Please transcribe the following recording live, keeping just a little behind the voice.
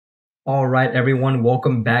All right, everyone,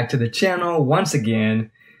 welcome back to the channel once again.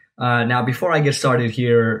 Now, before I get started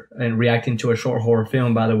here and reacting to a short horror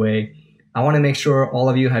film, by the way, I want to make sure all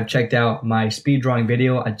of you have checked out my speed drawing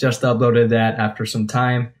video. I just uploaded that after some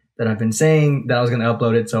time that I've been saying that I was going to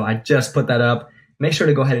upload it, so I just put that up. Make sure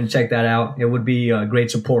to go ahead and check that out. It would be a great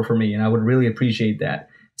support for me, and I would really appreciate that.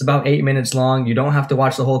 It's about 8 minutes long. You don't have to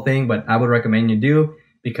watch the whole thing, but I would recommend you do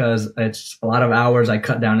because it's a lot of hours I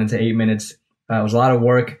cut down into 8 minutes. It was a lot of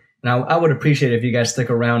work. Now, I would appreciate it if you guys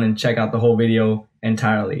stick around and check out the whole video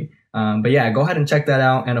entirely. But yeah, go ahead and check that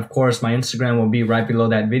out. And of course, my Instagram will be right below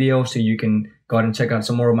that video, so you can go ahead and check out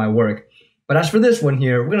some more of my work. But as for this one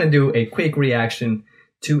here, we're going to do a quick reaction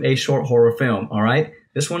to a short horror film, all right?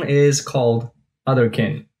 This one is called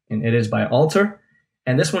Otherkin, and it is by Alter.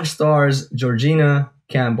 And this one stars Georgina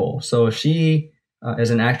Campbell. So she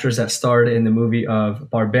is an actress that starred in the movie of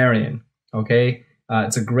Barbarian, okay?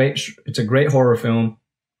 It's a great horror film.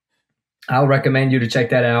 I'll recommend you to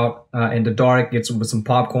check that out in the dark, get with some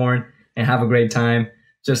popcorn, and have a great time.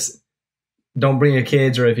 Just don't bring your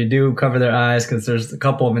kids, or if you do, cover their eyes because there's a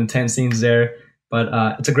couple of intense scenes there.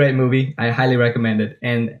 But it's a great movie. I highly recommend it.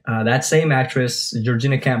 And that same actress,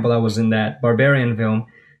 Georgina Campbell, that was in that Barbarian film,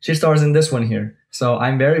 she stars in this one here. So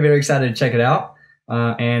I'm very, very excited to check it out.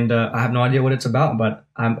 And I have no idea what it's about, but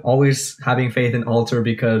I'm always having faith in Alter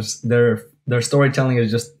because their storytelling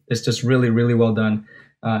is just really, really well done.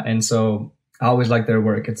 And so I always like their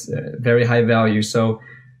work. It's very high value. So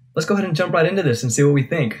let's go ahead and jump right into this and see what we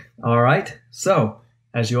think. All right. So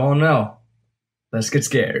as you all know, let's get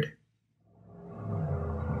scared.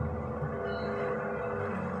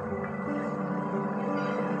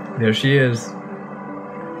 There she is.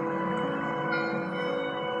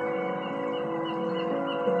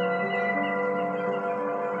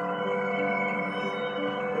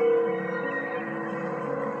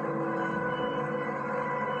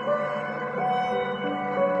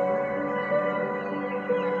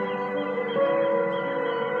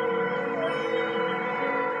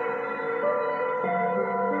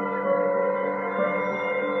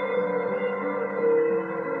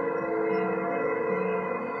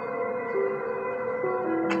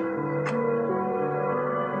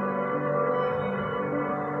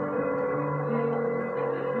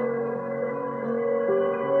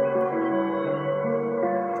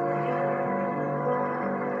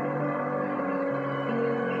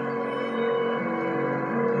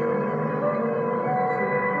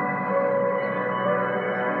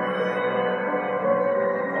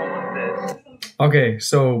 Okay,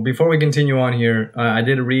 so before we continue on here, I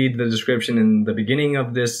did read the description in the beginning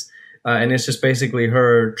of this, and it's just basically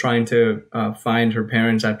her trying to find her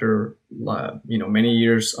parents after many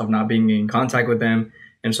years of not being in contact with them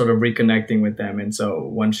and sort of reconnecting with them. And so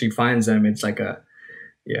when she finds them, it's like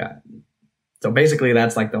So basically,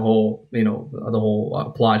 that's like the whole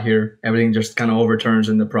plot here. Everything just kind of overturns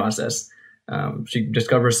in the process. She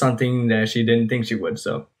discovers something that she didn't think she would.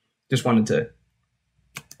 So just wanted to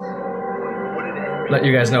let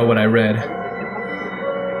you guys know what I read.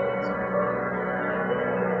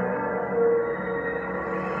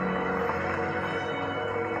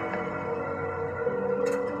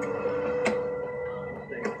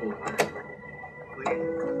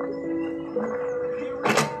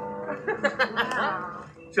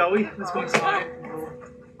 Shall we? Let's go inside.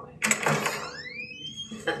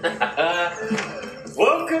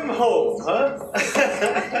 Welcome home, huh?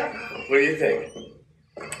 What do you think?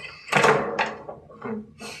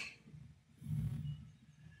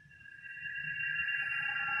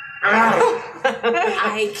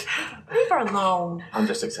 Ike, leave her alone. I'm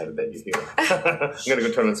just excited that you're here. I'm gonna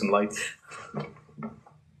go turn on some lights.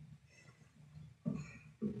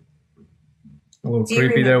 A little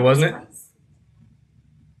creepy there, wasn't it?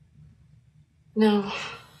 No.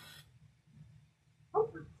 Oh,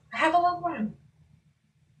 have a look around.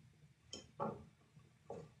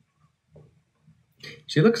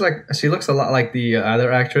 She looks a lot like the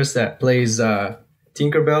other actress that plays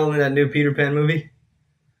Tinkerbell in that new Peter Pan movie.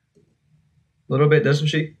 A little bit, doesn't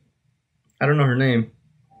she? I don't know her name.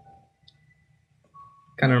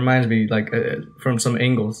 Kind of reminds me like from some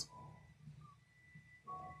angles.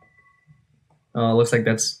 Oh, looks like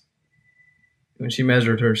that's when she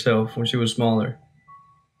measured herself when she was smaller.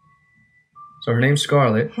 So her name's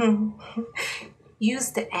Scarlett.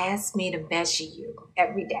 Used to ask me to measure you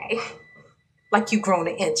every day. Like you grown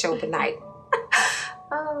an inch overnight.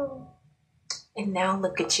 Oh. And now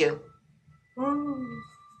look at you.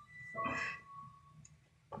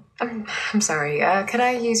 I'm sorry. Could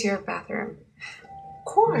I use your bathroom? Of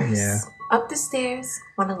course. Yeah. Up the stairs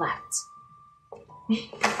on the left.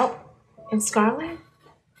 Oh, and Scarlett,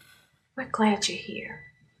 we're glad you're here.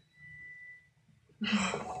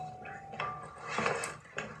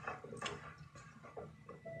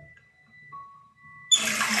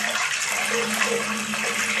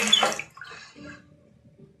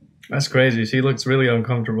 That's crazy. She looks really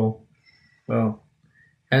uncomfortable. Well,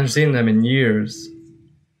 haven't seen them in years.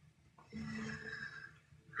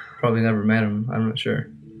 Probably never met him. I'm not sure.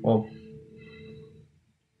 Well,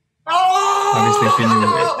 obviously she knew it.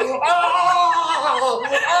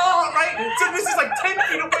 Right? So this is like 10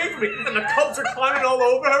 feet away from me, and the cubs are climbing all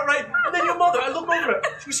over her, right? And then your mother, I look over her,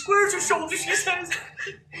 she squares her shoulders, she says,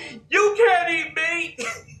 "You can't eat me!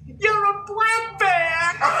 You're a black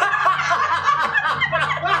bear!"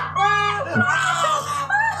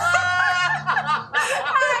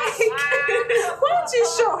 Why don't you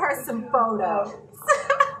show her some photos?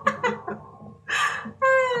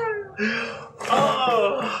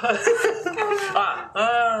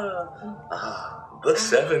 The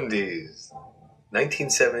 70s.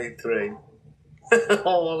 1973.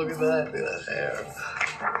 Oh, look at that. Look at that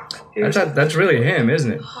hair. That's really him,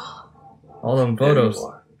 isn't it? All them photos.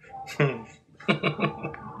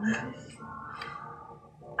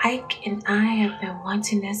 Ike and I have been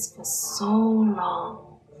wanting this for so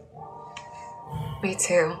long. Me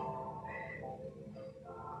too.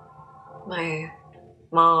 My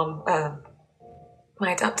mom,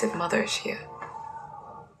 my adoptive mother, she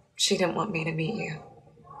didn't want me to meet you.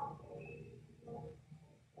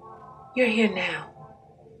 You're here now.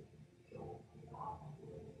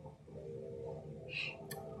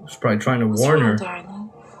 I was probably trying to What's warn wrong, her.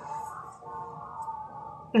 darling?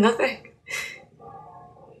 Nothing.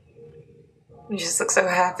 You just look so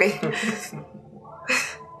happy.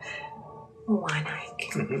 Wine,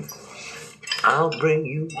 Ike. I'll bring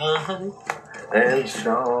you wine and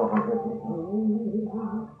song.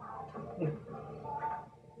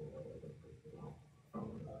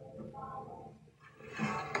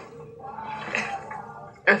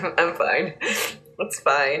 I'm fine. That's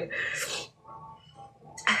fine.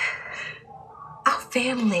 Our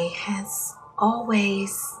family has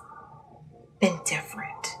always been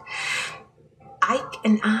different. Ike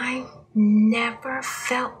and I never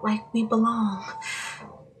felt like we belonged.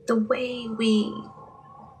 The way we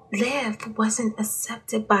lived wasn't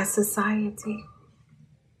accepted by society.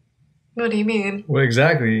 What do you mean? What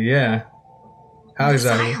exactly? Yeah. How The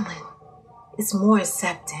exactly? silent is more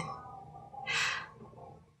accepting.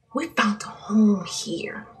 We found a home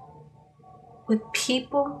here with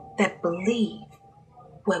people that believe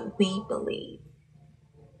what we believe.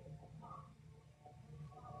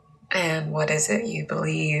 And what is it you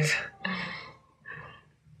believe?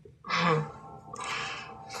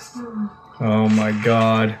 Oh my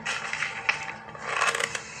god.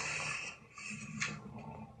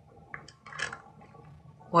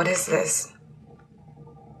 What is this?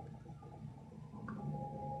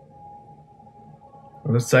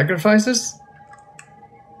 The sacrifices?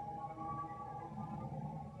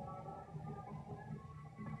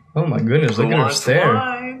 Oh my goodness, look at her stare.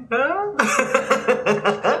 Wine, huh?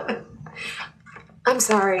 I'm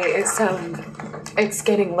sorry. It's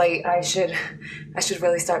getting late. I should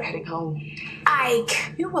really start heading home.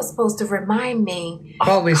 Ike, you were supposed to remind me.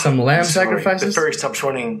 Probably some lamb Sorry, sacrifices? The ferry stops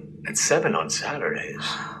running at 7 on Saturdays.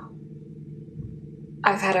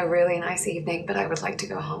 I've had a really nice evening, but I would like to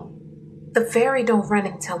go home. The ferry don't run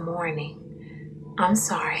until morning. I'm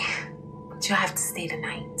sorry, but you'll have to stay the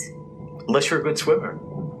night. Unless you're a good swimmer.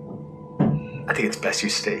 I think it's best you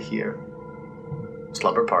stay here.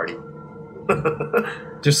 Slumber party.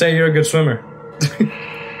 Just say you're a good swimmer.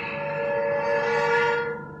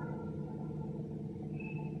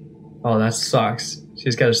 Oh, that sucks.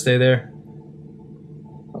 She's got to stay there.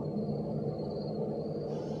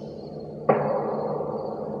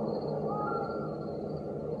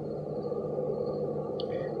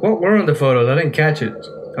 What were in the photos? I didn't catch it.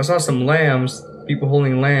 I saw some lambs, people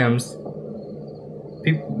holding lambs.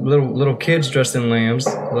 Little kids dressed in lambs.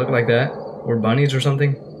 Look like that. Or bunnies or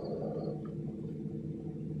something.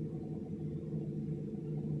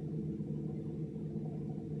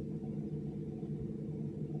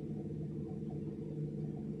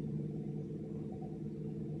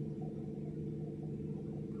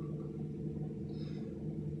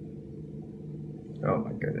 Oh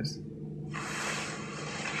my goodness.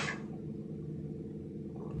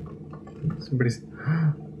 Somebody's...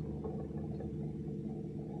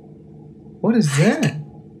 What is that?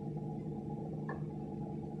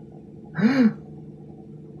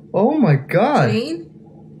 Oh my god. Jane?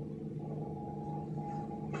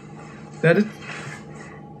 That is...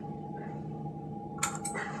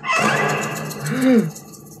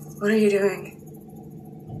 What are you doing?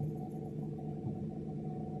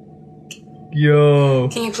 Yo.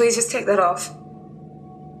 Can you please just take that off?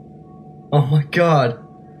 Oh my god.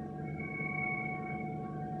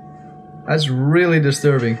 That's really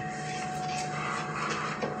disturbing.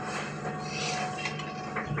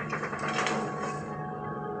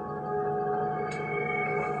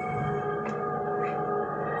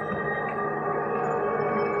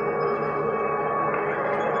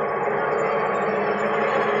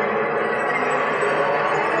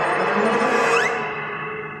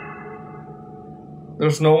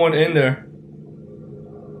 There's no one in there.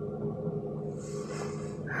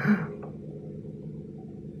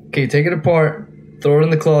 Okay, take it apart. Throw it in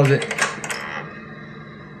the closet.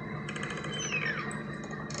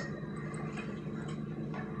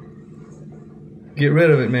 Get rid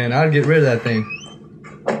of it, man. I'd get rid of that thing.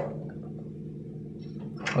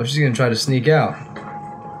 Oh, she's gonna try to sneak out.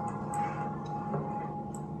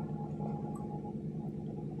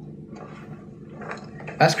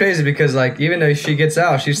 That's crazy because, like, even though she gets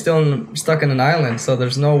out, she's still stuck in an island, so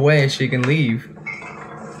there's no way she can leave.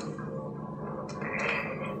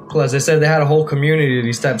 Plus, they said they had a whole community of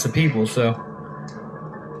these types of people, so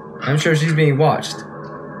I'm sure she's being watched.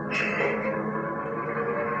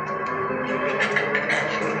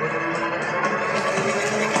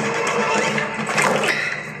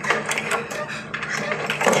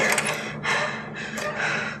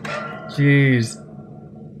 Jeez.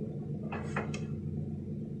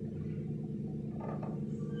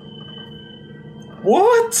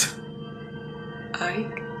 What?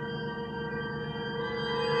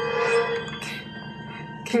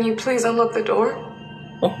 Can you please unlock the door?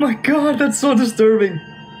 Oh my god, that's so disturbing.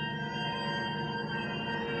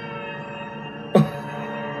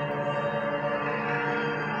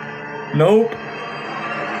 Nope.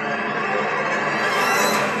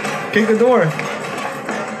 Kick the door.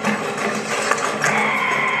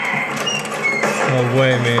 No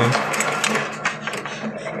way, man.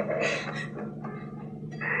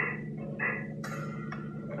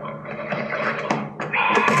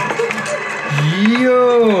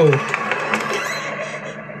 Yo!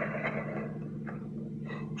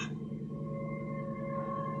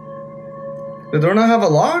 The door not have a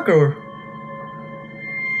lock or?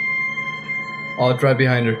 Oh, it's right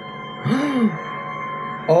behind her.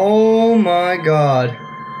 Oh my god.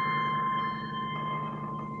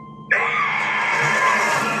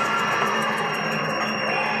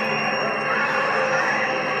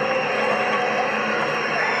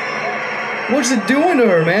 What's it doing to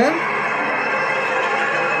her, man?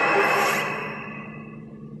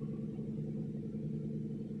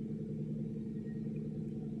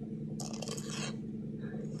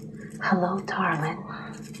 Hello, darling.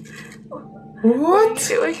 What?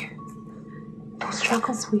 What are you doing? No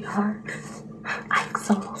struggle, sweetheart. Ike's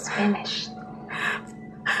almost finished.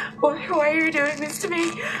 Why are you doing this to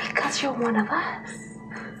me? Because you're one of us.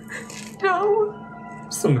 No.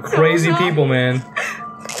 Some crazy people, man.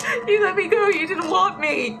 You let me go. You didn't want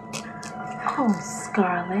me. Oh,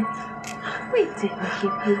 Scarlet. We didn't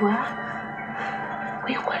give you up.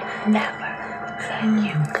 We would never let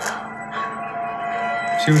you go.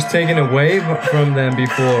 She was taken away from them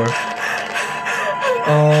before.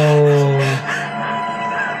 Oh.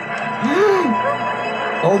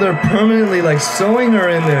 Oh, they're permanently like sewing her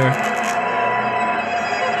in there.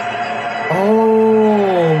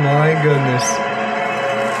 Oh my goodness.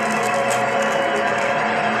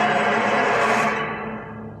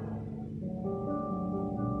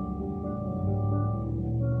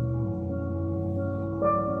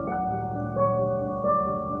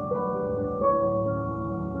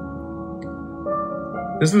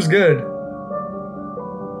 This was good.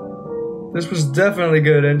 This was definitely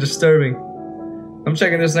good and disturbing. I'm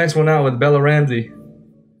checking this next one out with Bella Ramsey.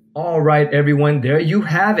 All right, everyone, there you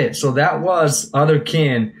have it. So that was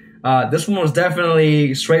Otherkin. This one was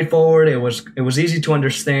definitely straightforward. It was easy to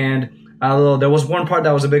understand. Although there was one part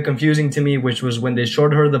that was a bit confusing to me, which was when they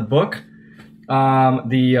showed her the book,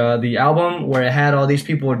 the album where it had all these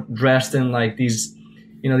people dressed in like these,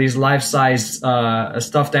 these life-size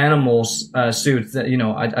stuffed animals suits.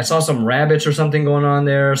 That I saw some rabbits or something going on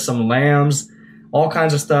there, some lambs, all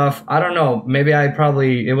kinds of stuff. I don't know. Maybe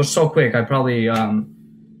it was so quick. I probably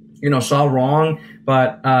saw wrong.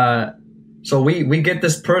 But so we get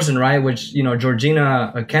this person, right? Which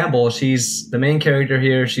Georgina Campbell. She's the main character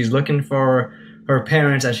here. She's looking for her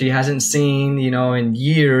parents that she hasn't seen in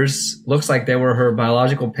years. Looks like they were her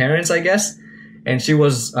biological parents, I guess. And she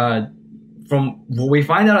was. From what we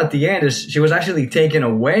find out at the end is she was actually taken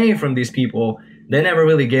away from these people. They never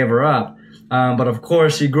really gave her up. But of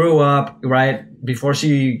course she grew up, right, before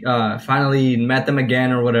she finally met them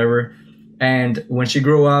again or whatever. And when she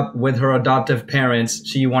grew up with her adoptive parents,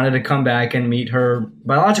 she wanted to come back and meet her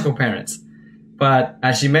biological parents. But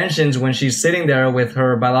as she mentions, when she's sitting there with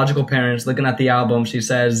her biological parents looking at the album, she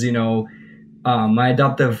says, you know, my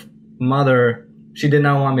adoptive mother, she did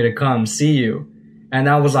not want me to come see you. And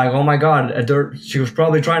I was like, oh my God, she was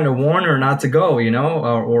probably trying to warn her not to go, you know,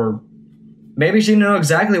 or maybe she knew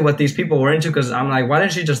exactly what these people were into, because I'm like, why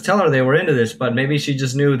didn't she just tell her they were into this? But maybe she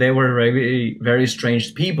just knew they were very, very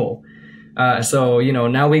strange people. So, you know,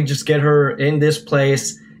 now we just get her in this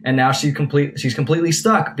place, and now she's completely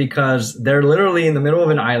stuck because they're literally in the middle of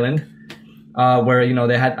an island where, you know,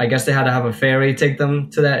 I guess they had to have a ferry take them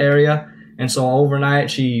to that area. And so overnight when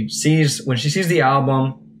she sees the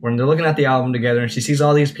album, when they're looking at the album together, and she sees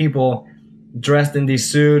all these people dressed in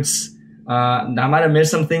these suits. I might have missed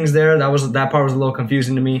some things there. That part was a little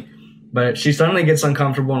confusing to me, but she suddenly gets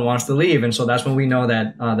uncomfortable and wants to leave. And so that's when we know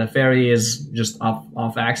that the ferry is just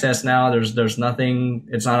off access now. There's nothing.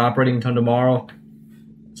 It's not operating until tomorrow.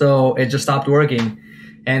 So it just stopped working.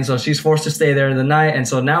 And so she's forced to stay there the night. And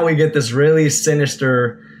so now we get this really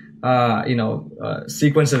sinister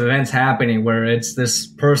sequence of events happening where it's this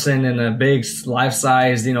person in a big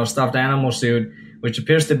life-sized, you know, stuffed animal suit, which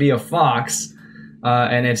appears to be a fox.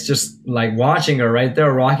 And it's just like watching her right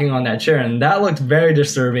there rocking on that chair. And that looked very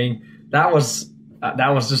disturbing. That was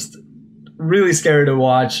just really scary to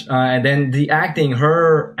watch. And then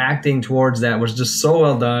her acting towards that was just so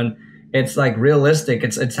well done. It's like realistic.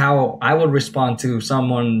 It's how I would respond to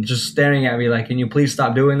someone just staring at me like, can you please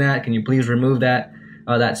stop doing that? Can you please remove that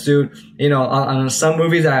suit? You know, on some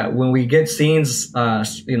movies that when we get scenes,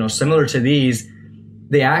 similar to these,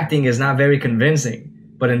 the acting is not very convincing.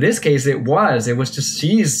 But in this case, it was just,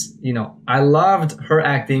 I loved her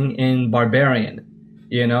acting in Barbarian.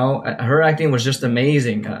 You know, her acting was just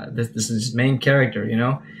amazing. This is main character, you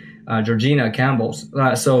know, Georgina, Campbell.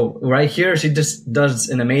 So right here, she just does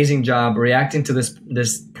an amazing job reacting to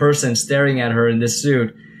this person staring at her in this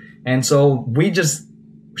suit. And so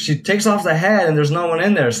she takes off the head and there's no one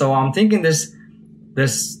in there. So I'm thinking this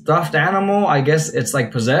stuffed animal, I guess it's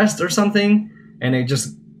like possessed or something. And it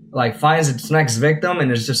just like finds its next victim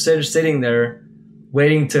and is just sitting there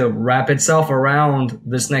waiting to wrap itself around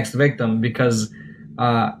this next victim because,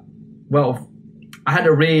 I had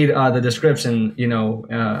to read the description, you know,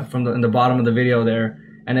 in the bottom of the video there,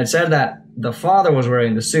 and it said that the father was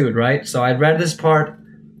wearing the suit, right? So I read this part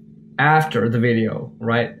after the video,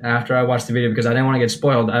 right? After I watched the video because I didn't want to get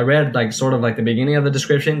spoiled. I read like sort of like the beginning of the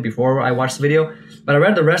description before I watched the video, but I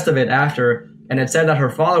read the rest of it after, and it said that her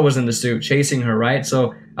father was in the suit chasing her, right?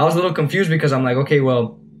 So I was a little confused because I'm like, okay,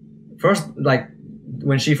 well, first, like,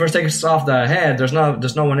 when she first takes off the head, there's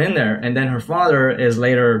no one in there, and then her father is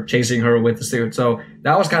later chasing her with the suit. So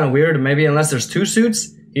that was kind of weird. Maybe unless there's two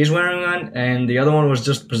suits, he's wearing one, and the other one was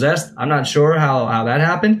just possessed. I'm not sure how that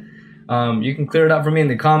happened. You can clear it up for me in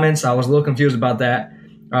the comments. I was a little confused about that.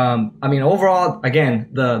 I mean, overall, again,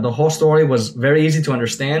 the whole story was very easy to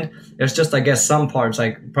understand. It's just, I guess, some parts,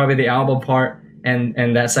 like probably the album part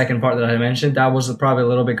and that second part that I mentioned, that was probably a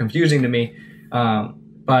little bit confusing to me.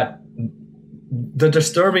 But the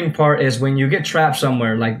disturbing part is when you get trapped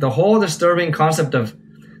somewhere, like the whole concept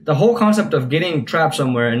of getting trapped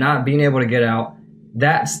somewhere and not being able to get out,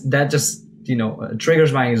 that just, you know,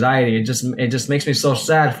 triggers my anxiety. It just makes me so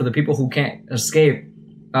sad for the people who can't escape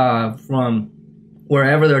from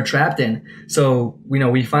wherever they're trapped in. So, you know,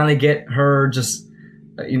 we finally get her just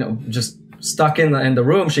stuck in the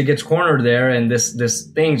room. She gets cornered there, and this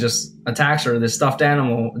thing just attacks her. This stuffed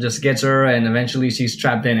animal just gets her, and eventually she's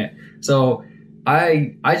trapped in it. So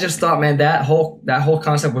I just thought, man, that whole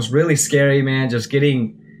concept was really scary, man. Just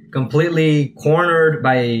getting completely cornered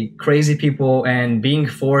by crazy people and being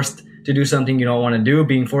forced to do something you don't want to do,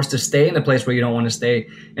 being forced to stay in a place where you don't want to stay,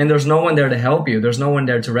 and there's no one there to help you. There's no one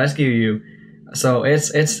there to rescue you. So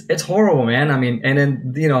it's horrible, man. I mean, and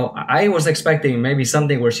then, you know, I was expecting maybe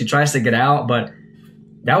something where she tries to get out, but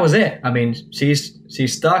that was it. I mean, she's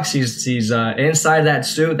stuck. She's inside that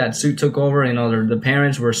suit. That suit took over. You know, the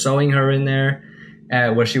parents were sewing her in there,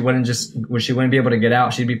 where she wouldn't be able to get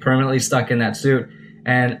out. She'd be permanently stuck in that suit.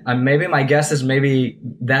 And maybe my guess is maybe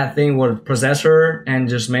that thing would possess her and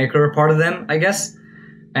just make her a part of them, I guess.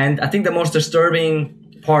 And I think the most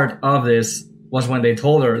disturbing part of this was when they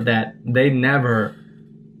told her that they never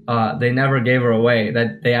gave her away,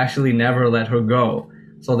 that they actually never let her go.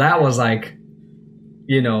 So that was like,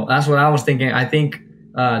 you know, that's what I was thinking. I think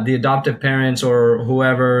the adoptive parents or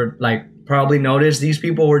whoever like probably noticed these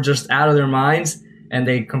people were just out of their minds and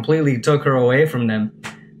they completely took her away from them.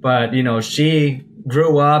 But, you know, she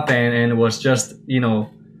grew up and was just, you know,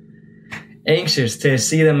 anxious to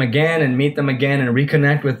see them again and meet them again and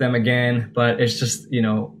reconnect with them again. But it's just, you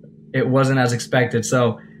know, it wasn't as expected.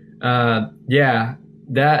 So, yeah,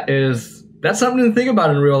 that is that's something to think about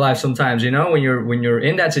in real life sometimes, you know, when you're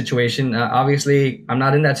in that situation. Obviously, I'm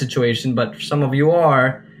not in that situation, but some of you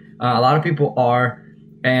are. A lot of people are,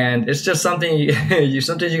 and it's just something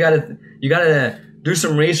sometimes you gotta do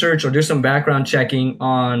some research or do some background checking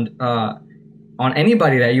on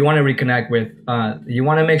anybody that you want to reconnect with. You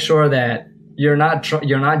want to make sure that you're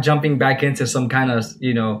not jumping back into some kind of,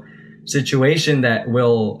 you know, situation that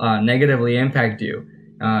will negatively impact you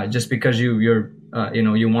just because you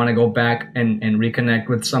want to go back and reconnect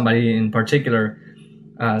with somebody in particular.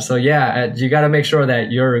 So yeah, you got to make sure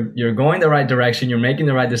that you're going the right direction, you're making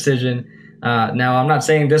the right decision. Now, I'm not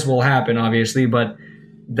saying this will happen, obviously, but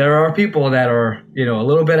there are people that are, you know, a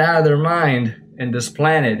little bit out of their mind in this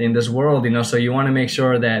planet, in this world, you know, so you want to make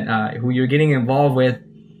sure that who you're getting involved with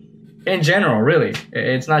in general, really.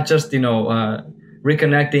 It's not just, you know,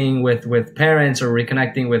 reconnecting with parents or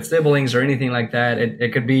reconnecting with siblings or anything like that.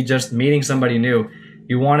 It could be just meeting somebody new.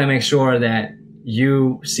 You want to make sure that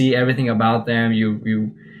you see everything about them.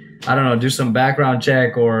 You I don't know, do some background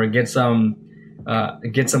check or get some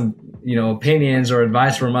you know, opinions or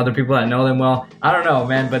advice from other people that know them well. I don't know,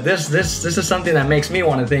 man, but this is something that makes me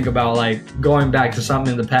want to think about, like, going back to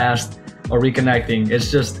something in the past or reconnecting. It's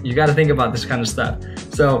just, you got to think about this kind of stuff.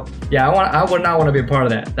 So yeah, I would not want to be a part of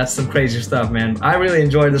that. That's some crazy stuff, man. I really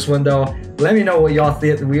enjoyed this one though. Let me know what y'all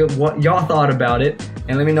thought about it,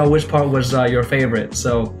 and let me know which part was your favorite.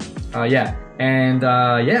 So yeah, and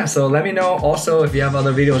yeah, so let me know also if you have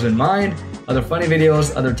other videos in mind, other funny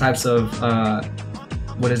videos, other types of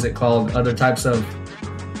what is it called? Other types of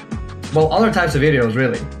videos,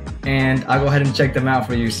 really. And I'll go ahead and check them out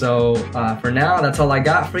for you. So for now, that's all I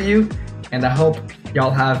got for you. And I hope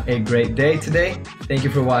y'all have a great day today. Thank you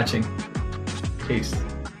for watching. Peace.